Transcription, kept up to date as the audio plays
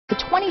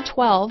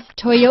2012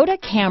 Toyota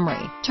Camry.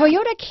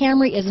 Toyota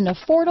Camry is an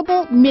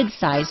affordable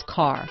mid-size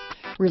car.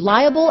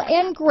 Reliable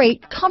and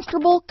great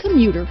comfortable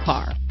commuter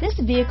car. This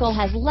vehicle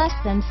has less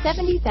than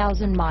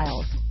 70,000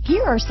 miles.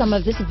 Here are some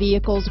of this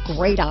vehicle's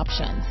great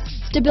options: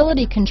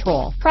 stability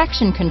control,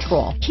 traction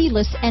control,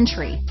 keyless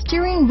entry,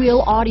 steering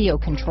wheel audio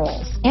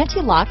controls,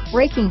 anti-lock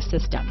braking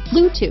system,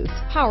 Bluetooth,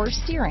 power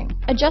steering,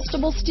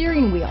 adjustable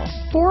steering wheel,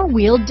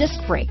 four-wheel disc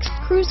brakes,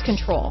 cruise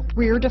control,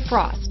 rear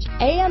defrost,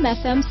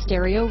 AM/FM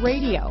stereo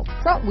radio,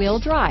 front-wheel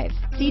drive,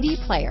 CD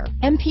player,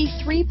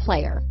 MP3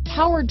 player,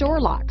 power door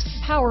locks,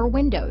 power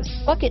windows,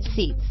 bucket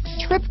seats,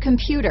 trip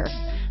computer.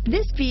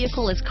 This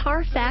vehicle is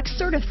CARFAX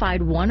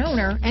certified one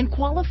owner and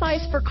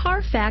qualifies for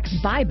CARFAX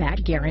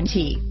buyback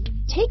guarantee.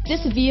 Take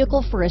this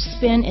vehicle for a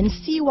spin and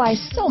see why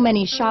so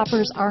many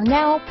shoppers are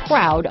now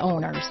proud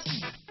owners.